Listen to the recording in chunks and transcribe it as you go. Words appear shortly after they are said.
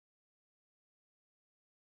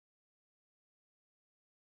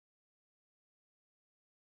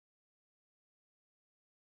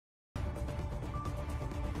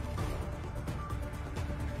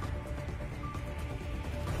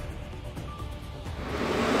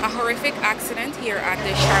horrific accident here at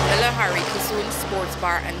the Sharmila Harrykissoon Sports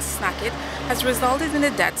Bar and Snacket has resulted in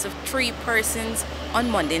the deaths of 3 persons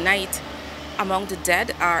on Monday night. Among the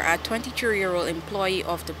dead are a 23-year-old employee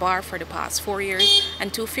of the bar for the past 4 years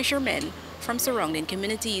and 2 fishermen from surrounding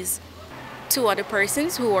communities. 2 other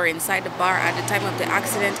persons who were inside the bar at the time of the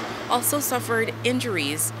accident also suffered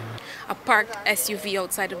injuries. A parked SUV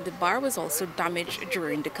outside of the bar was also damaged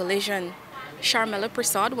during the collision. Sharmila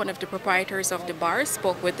Prasad, one of the proprietors of the bar,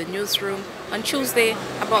 spoke with the newsroom on Tuesday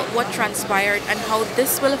about what transpired and how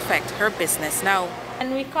this will affect her business now.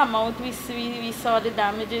 When we come out, we saw the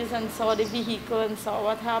damages and saw the vehicle and saw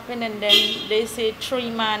what happened, and then they say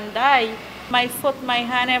 3 men die. My foot, my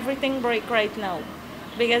hand, everything break right now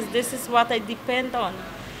because this is what I depend on.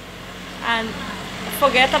 And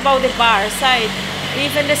forget about the bar side.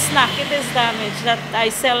 Even the Snacket is damaged. That I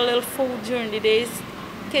sell a little food during the days,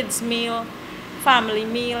 kids meal, family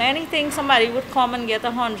meal, anything. Somebody would come and get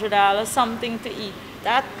 $100, something to eat.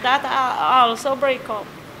 That also break up.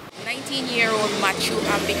 19-year-old Machu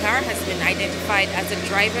Ambikar has been identified as the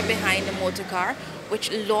driver behind the motor car,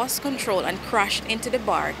 which lost control and crashed into the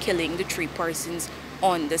bar, killing the 3 persons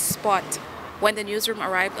on the spot. When the newsroom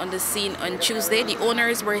arrived on the scene on Tuesday, the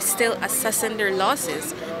owners were still assessing their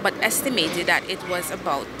losses, but estimated that it was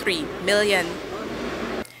about $3 million.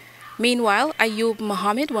 Meanwhile, Ayub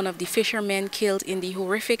Mohammed, one of the fishermen killed in the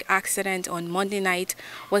horrific accident on Monday night,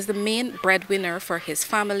 was the main breadwinner for his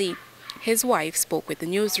family. His wife spoke with the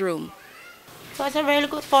newsroom. It was a really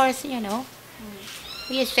good person, you know.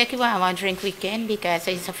 We used to take him out and drink weekend because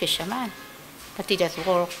he's a fisherman. But he just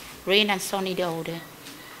work rain and sunny all day.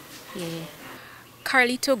 Yeah.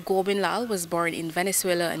 Carlito Gobinlal was born in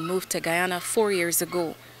Venezuela and moved to Guyana 4 years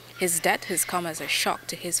ago. His death has come as a shock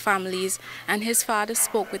to his families, and his father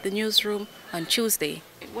spoke with the newsroom on Tuesday.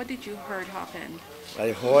 What did you heard happen?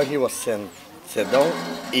 I heard he was sit down,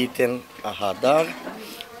 eating a hot dog,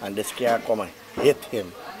 and this car come and hit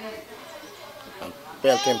him and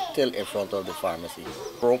felt him still in front of the pharmacy.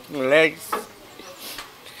 Broken legs,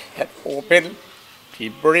 head open, he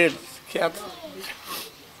breathes, cat.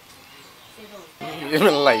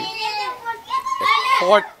 Even like, it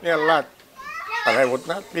hurt me a lot. And I would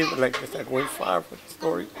not leave it like this. I'm going far for the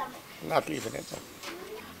story, not leaving it.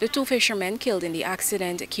 The 2 fishermen killed in the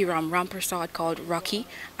accident, Kiram Ramprasad, called Rocky,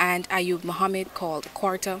 and Ayub Mohammed, called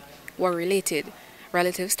Quarta, were related.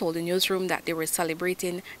 Relatives told the newsroom that they were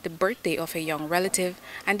celebrating the birthday of a young relative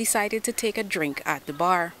and decided to take a drink at the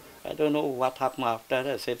bar. I don't know what happened after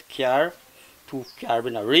that. I said car, 2 cars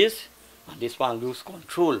in a race, and this one lose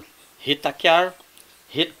control. Hit a car,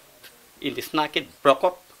 hit in the Snacket, broke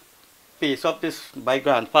up, face up this my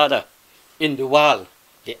grandfather in the wall.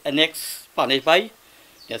 The next Spanish by,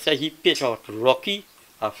 they say he pitched out Rocky,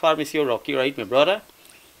 a pharmacy Rocky, right, my brother.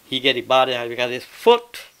 He get the body because his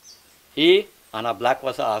foot, and a black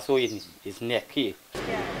was also in his neck here.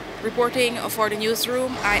 Reporting for the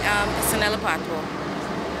newsroom, I am Sanela Patwo.